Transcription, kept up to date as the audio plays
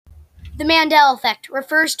The Mandela effect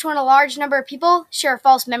refers to when a large number of people share a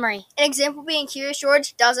false memory. An example being Curious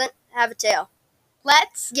George doesn't have a tail.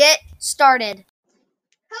 Let's get started.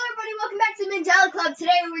 Hello everybody, welcome back to the Mandela Club.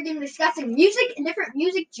 Today we're going to be discussing music and different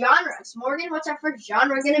music genres. Morgan, what's our first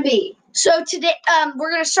genre going to be? So today,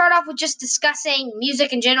 we're going to start off with just discussing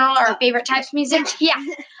music in general, our favorite types of music. Yeah.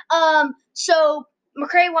 So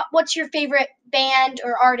McCrae, what's your favorite band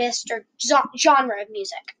or artist or genre of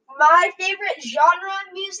music? My favorite genre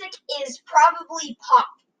of music is probably pop.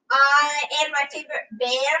 And my favorite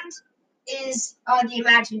band is the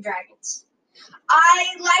Imagine Dragons.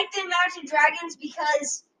 I like the Imagine Dragons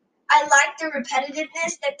because I like the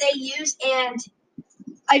repetitiveness that they use, and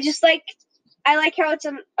I like how it's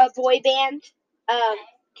a boy band.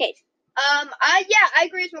 Kate. I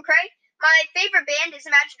agree with McCrae. My favorite band is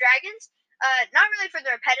Imagine Dragons. Not really for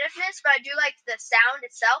the repetitiveness, but I do like the sound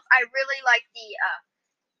itself. I really like the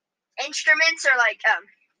instruments, or I don't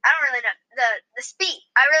really know the beat.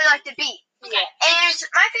 I really like the beat. Okay. And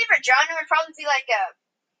my favorite genre would probably be I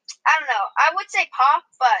don't know. I would say pop,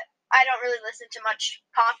 but I don't really listen to much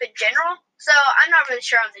pop in general, so I'm not really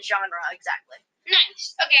sure on the genre exactly.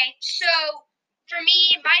 Nice. Okay, so for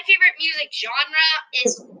me, my favorite music genre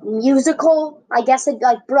is musical. I guess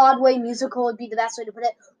Broadway musical would be the best way to put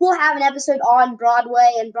it. We'll have an episode on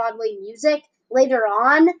Broadway and Broadway music later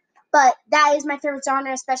on, but that is my favorite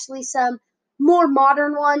genre, especially some more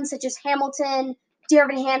modern ones such as Hamilton, Dear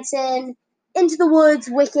Evan Hansen, Into the Woods,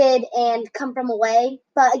 Wicked, and Come From Away.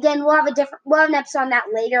 But again, we'll have an episode on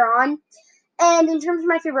that later on. And in terms of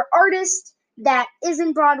my favorite artist that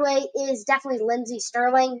isn't Broadway is definitely Lindsey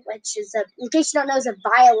Sterling, which is, in case you don't know, is a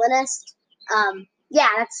violinist.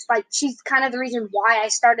 That's she's kind of the reason why I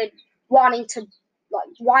started liking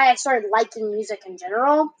music in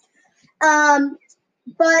general.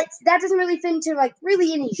 But that doesn't really fit into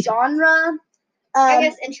really any genre. I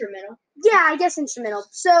guess instrumental. Yeah, I guess instrumental.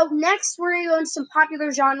 So next we're going to go into some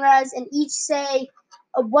popular genres and each say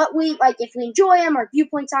what we like, if we enjoy them, or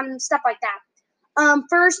viewpoints on them, stuff like that.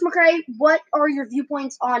 First, McCrae, what are your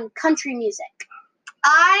viewpoints on country music?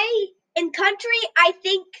 In country, I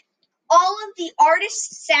think all of the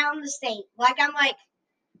artists sound the same. When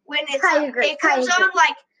it comes on,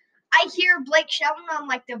 I hear Blake Shelton on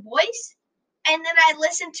The Voice, and then I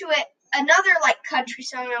listen to another country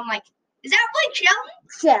song, and I'm like, is that Blake Shelton?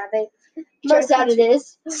 Yeah, Turns out it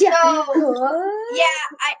is. Yeah.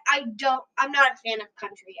 I'm not a fan of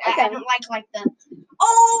country. Okay. I don't like the,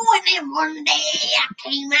 and then one day I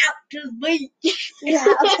came out to the beach. Yeah,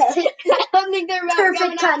 okay. I don't think they're about Perfect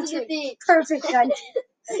going country. out to the beach. Perfect country.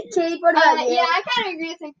 Kate, what about you? Yeah, I kind of agree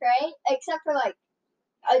with McCrae, except for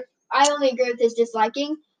I only agree with his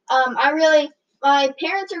disliking. My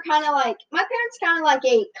parents kind of like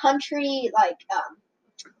a country,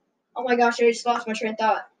 oh my gosh, I just lost my train of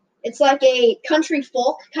thought. It's like a country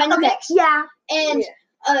folk kind of mix. Yeah. And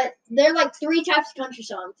they're three types of country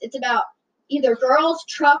songs. It's about either girls,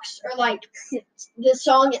 trucks, or the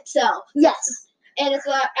song itself. Yes. And it's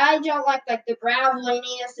I don't like the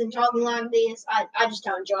graveliness and talking like this. I just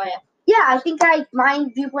don't enjoy it. Yeah, I think my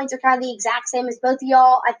viewpoints are kind of the exact same as both of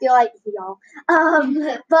y'all. I feel like y'all.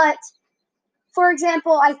 But for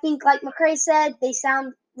example, I think like McCrae said, they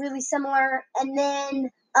sound really similar. And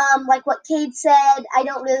then like what Cade said, I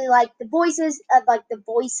don't really like the voices of the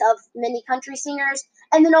voice of many country singers.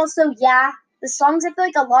 And then also, the songs, I feel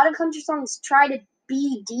like a lot of country songs try to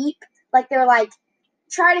be deep. They're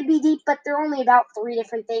try to be deep, but they're only about three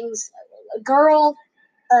different things: a girl,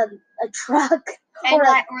 a truck, or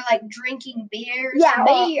drinking beer. Yeah,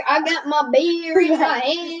 beer. I got my beer in my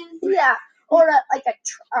hand. Yeah, or a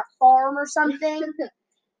farm or something.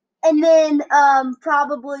 And then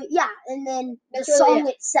probably and then the song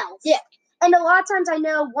itself. Yeah. And a lot of times I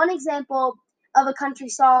know one example of a country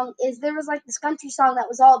song is there was this country song that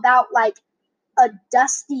was all about a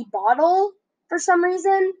dusty bottle for some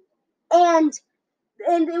reason, and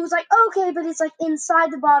it was okay, but it's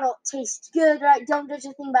inside the bottle it tastes good, right? Don't judge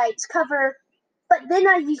a thing by its cover. But then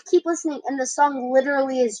you keep listening, and the song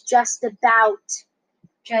literally is just about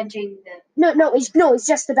judging the. No, it's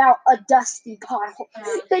just about a dusty bottle.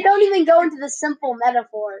 They don't even go into the simple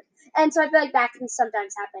metaphor, and so I feel like that can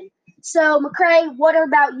sometimes happen. So McCrae, what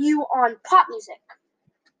about you on pop music?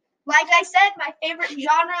 Like I said, my favorite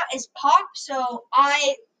genre is pop, so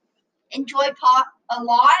I enjoy pop a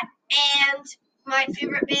lot, and my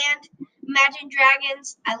favorite band, Imagine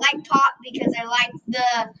Dragons. I like pop because I like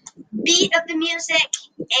the beat of the music,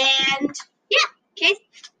 and Keith?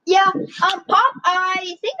 Yeah, pop,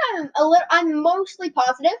 I think I'm mostly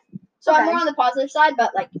positive, so I'm more on the positive side,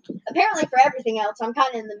 but apparently for everything else, I'm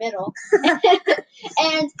kind of in the middle.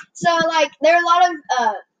 And so there are a lot of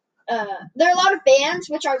there are a lot of bands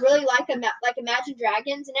which I really like Imagine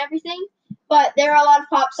Dragons and everything, but there are a lot of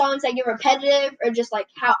pop songs that get repetitive or just like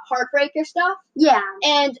heartbreaker stuff. Yeah.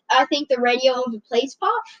 And I think the radio overplays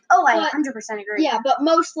pop. Oh, I But- 100% agree. Yeah, but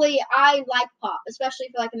mostly I like pop, especially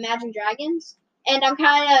for like Imagine Dragons. And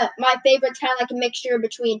my favorite's kind of like a mixture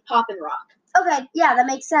between pop and rock. Okay, yeah, that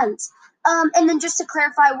makes sense. And then just to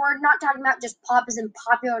clarify, we're not talking about just pop as in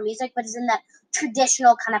popular music, but as in that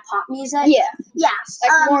traditional kind of pop music. Yeah, Yeah.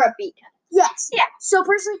 like more upbeat. Yes. Yeah. So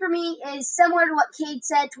personally for me is similar to what Cade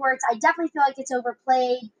said, to where I definitely feel like it's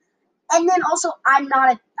overplayed. And then also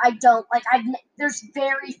there's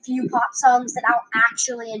very few pop songs that I'll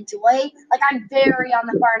actually enjoy. Like I'm very on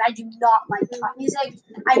the far end. I do not like pop music.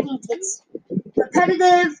 I think it's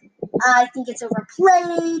repetitive. I think it's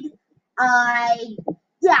overplayed. I'm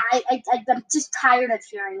just tired of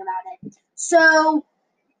hearing about it. So,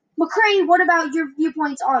 McCray, what about your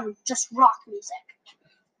viewpoints on just rock music?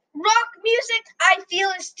 Rock music, I feel,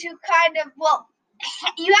 is to kind of, well,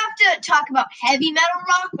 you have to talk about heavy metal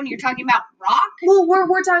rock when you're talking about rock. Well,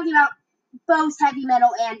 we're talking about both heavy metal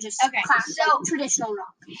and just Okay, classic, so- traditional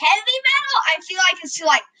rock. Heavy metal, I feel like it's to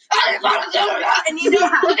like, and you know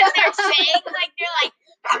Yeah. what they're saying, like they're like,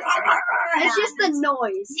 it's just the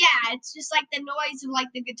noise. Yeah, it's just like the noise of like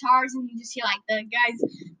the guitars, and you just hear like the guy's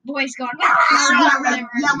voice going,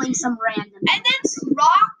 Yelling some random. And then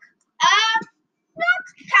rock,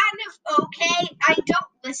 rock's kind of okay. I don't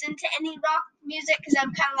listen to any rock music because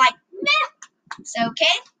I'm kind of like, meh, it's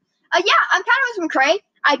okay. Yeah, I'm kind of with McCray.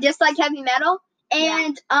 I dislike heavy metal,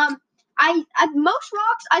 and most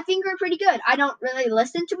rocks I think are pretty good. I don't really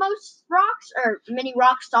listen to most rocks or many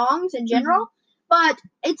rock songs in general, but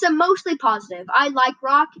it's a mostly positive. I like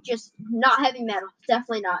rock, just not heavy metal.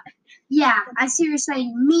 Definitely not. Yeah, I see what you're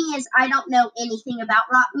saying. Me is I don't know anything about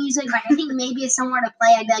rock music. Like I think maybe if someone were to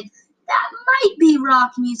play, I'd be like, that might be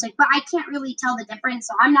rock music, but I can't really tell the difference.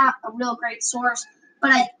 So I'm not a real great source.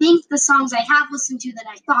 But I think the songs I have listened to that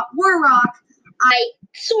I thought were rock, I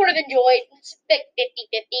sort of enjoyed. It's like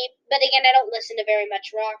 50-50, but again, I don't listen to very much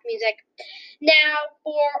rock music. Now,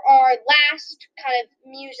 for our last kind of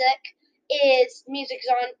music is music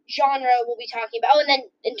genre we'll be talking about. Oh, and then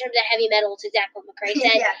in terms of heavy metal, it's exactly what McCray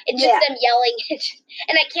said. Yeah, It's just them yelling,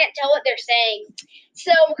 and I can't tell what they're saying.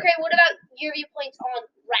 So, McCray, what about your viewpoints on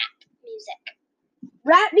rap music?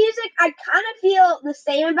 Rap music, I kind of feel the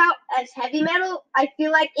same about as heavy metal. I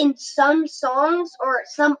feel like in some songs or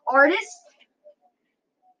some artists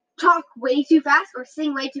talk way too fast or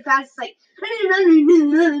sing way too fast. It's like,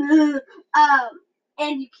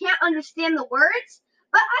 and you can't understand the words.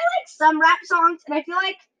 But I like some rap songs, and I feel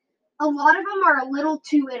like a lot of them are a little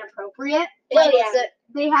too inappropriate. Oh, yeah.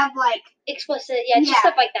 They have like, Explicit, just Yeah.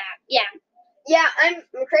 stuff like that. Yeah. yeah, I'm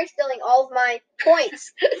McCray stealing all of my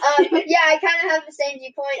points. Yeah, I kind of have the same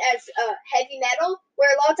viewpoint as heavy metal,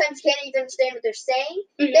 where a lot of times you can't even understand what they're saying.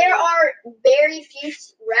 Mhm. There are very few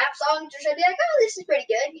rap songs which I'd be like, oh, this is pretty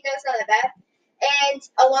good. You know, it's not that bad. And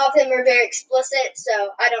a lot of them are very explicit,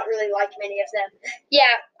 so I don't really like many of them.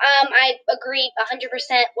 Yeah, I agree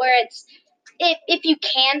 100%. Where it's if you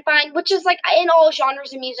can find, which is like in all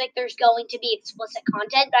genres of music, there's going to be explicit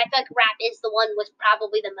content, but I feel like rap is the one with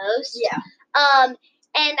probably the most. Yeah.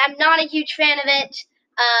 And I'm not a huge fan of it.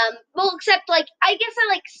 Well, except like I guess I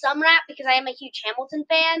like some rap because I am a huge Hamilton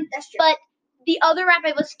fan. That's true. But the other rap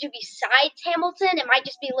I listened to besides Hamilton, it might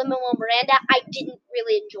just be Lin-Manuel Miranda, I didn't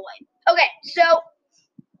really enjoy. Okay, so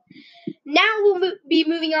now we'll be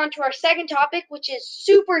moving on to our second topic, which is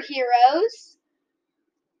superheroes.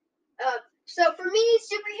 So for me,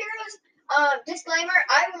 superheroes, disclaimer,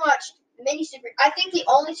 I haven't watched many I think the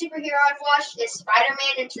only superhero I've watched is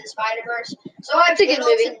Spider-Man Into the Spider-Verse. So I have It's a good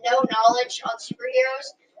little movie. to no knowledge on superheroes.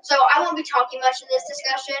 So I won't be talking much in this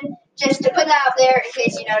discussion, just to put that out there in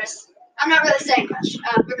case you notice. I'm not really saying much.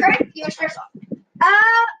 McCray, you want to start us off?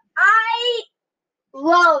 I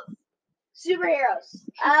love superheroes.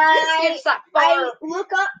 I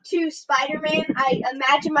look up to Spider-Man. I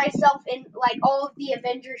imagine myself in like all of the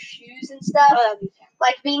Avengers shoes and stuff,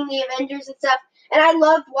 like being the Avengers and stuff. And I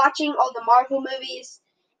loved watching all the Marvel movies,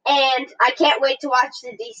 and I can't wait to watch the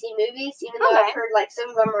DC movies, even though I've heard like some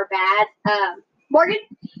of them are bad. Morgan?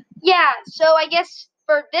 Yeah, so I guess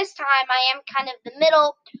for this time I am kind of the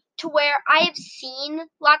middle to where I have seen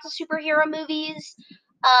lots of superhero movies.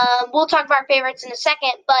 We'll talk about our favorites in a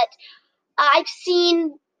second, but I've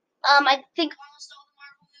seen, I think almost all the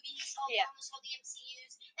Marvel movies, almost all the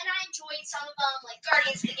MCUs, and I enjoyed some of them, like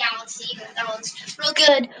Guardians of the Galaxy, that one's real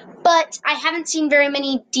good, but I haven't seen very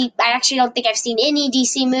many I actually don't think I've seen any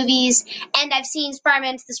DC movies, and I've seen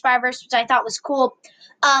Spider-Man Into the Spider-Verse, which I thought was cool,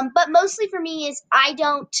 but mostly for me is I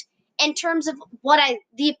don't in terms of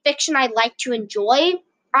the fiction I like to enjoy,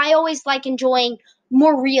 I always like enjoying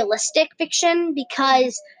more realistic fiction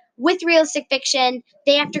because with realistic fiction,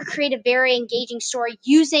 they have to create a very engaging story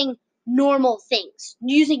using normal things,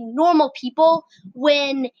 using normal people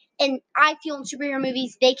and I feel in superhero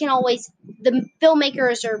movies, the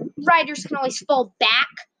filmmakers or writers can always fall back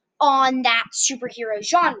on that superhero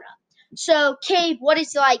genre. So, Cade, what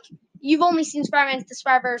is you've only seen Spider-Man Into the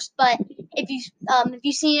Spider-Verse, but if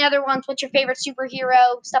you've seen other ones, what's your favorite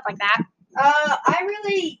superhero, stuff like that? I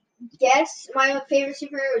really guess my favorite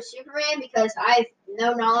superhero is Superman because I have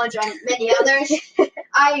no knowledge on many others.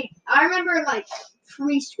 I remember like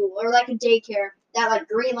preschool or like a daycare that like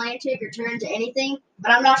Green Lantern could turn into anything,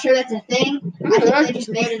 but I'm not sure that's a thing. I think they just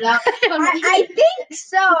made it up. I think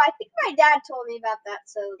so. I think my dad told me about that.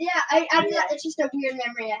 So Yeah, it's just a weird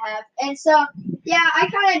memory I have, and so yeah,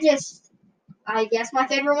 I guess my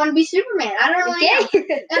favorite one would be Superman. I don't really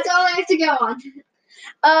know. That's all I have to go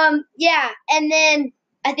on. Yeah, and then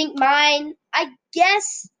I think mine, I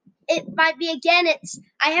guess it might be again,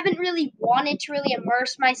 I haven't really wanted to really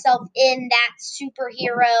immerse myself in that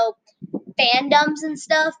superhero fandoms and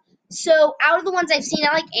stuff. So out of the ones I've seen,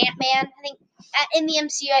 I like Ant-Man. I think in the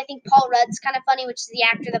MCU, I think Paul Rudd's kind of funny, which is the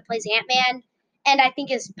actor that plays Ant-Man, and I think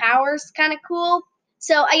his powers kind of cool.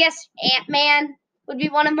 So I guess Ant-Man would be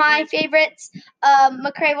one of my favorites.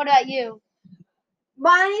 McCray, what about you?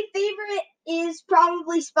 my favorite is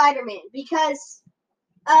probably Spider-Man because,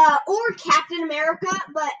 or Captain America,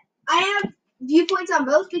 but I have viewpoints on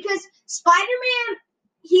both because Spider-Man,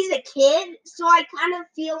 he's a kid, so I kind of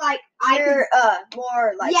feel like You're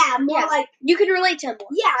more like like You could relate to him more.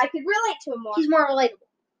 yeah, I could relate to him more. He's more relatable.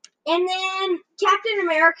 And then Captain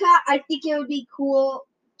America, I think it would be cool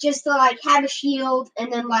just to like have a shield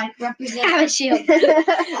and then like represent Have a shield.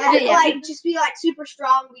 and, like just be like super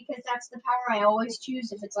strong because that's the power I always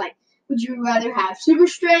choose. If it's like, would you rather have super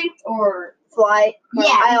strength or flight.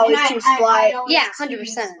 yeah? I always choose flight. I always Yeah,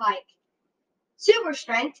 choose, 100%. like super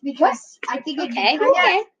strength because I think it'd Okay. be cool.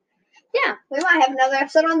 Okay. Yeah. We might have another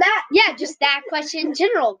episode on that. Yeah, just that question in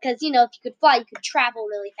general, because if you could fly, you could travel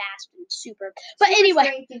really fast and super. But Super anyway,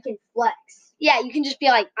 strength, you can flex. yeah, you can just be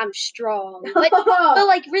like, I'm strong. But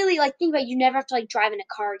like really, like think about it, you never have to like drive in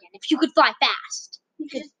a car again. If you could fly fast, you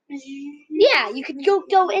could. Yeah, you could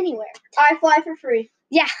go anywhere. I fly for free.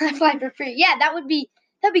 Yeah, fly for free. Yeah, that'd be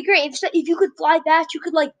great. If you could fly fast, you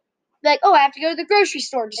could like oh, I have to go to the grocery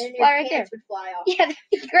store, just And fly your right there. pants would fly off. Yeah, that'd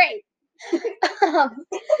be great.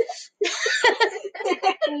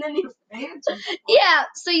 And then his pants would fly. Yeah,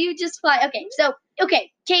 so you just fly.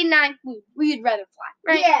 Okay, Kate and I, we'd rather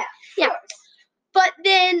fly, right? Yeah. Yeah. But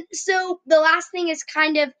then, so the last thing is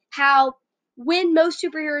kind of how when most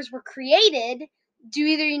superheroes were created, do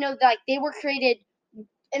either like they were created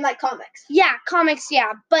In like comics. yeah, comics,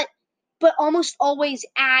 yeah, but almost always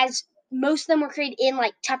as most of them were created in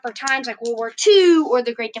like tougher times, like World War II or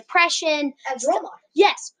the Great Depression. As role models.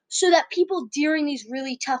 Yes, so that people during these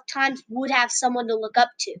really tough times would have someone to look up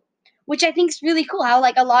to, which I think is really cool. How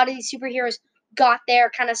like a lot of these superheroes got their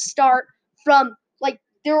kind of start from like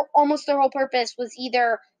their whole purpose was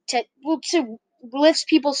either to lift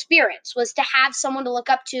people's spirits, was to have someone to look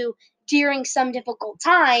up to during some difficult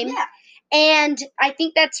time. Yeah. And I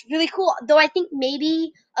think that's really cool. Though I think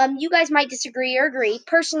maybe you guys might disagree or agree.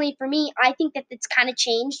 Personally, for me, I think that it's kind of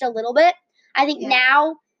changed a little bit. I think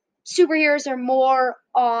now superheroes are more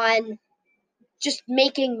on just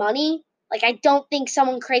making money. Like, I don't think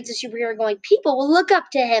someone creates a superhero going, people will look up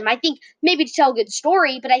to him. I think maybe to tell a good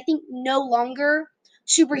story, but I think no longer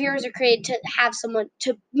superheroes are created to have someone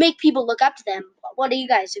to make people look up to them. What do you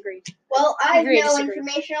guys agree? Well, I have Agree, no disagree.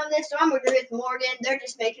 information on this, so I'm agree with Morgan. They're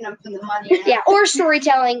just making them for the money. Now. Yeah, or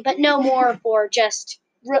storytelling, but no more for just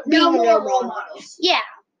being No a more role role model. models. Yeah.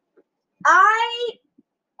 I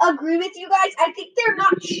agree with you guys. I think they're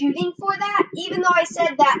not shooting for that, even though I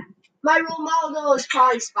said that my role model is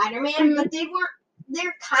probably Spider-Man, but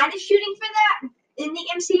they're kind of shooting for that in the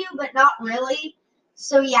MCU, but not really.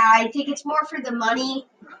 So yeah, I think it's more for the money.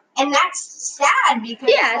 And that's sad because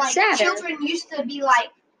Yeah, it's like sad. children used to be like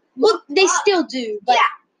Well, they up. still do, but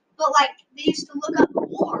But like they used to look up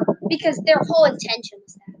more. because their whole intention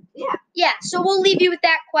was that. Yeah. Yeah, so we'll leave you with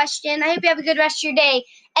that question. I hope you have a good rest of your day.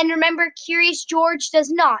 And remember, Curious George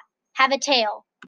does not have a tail.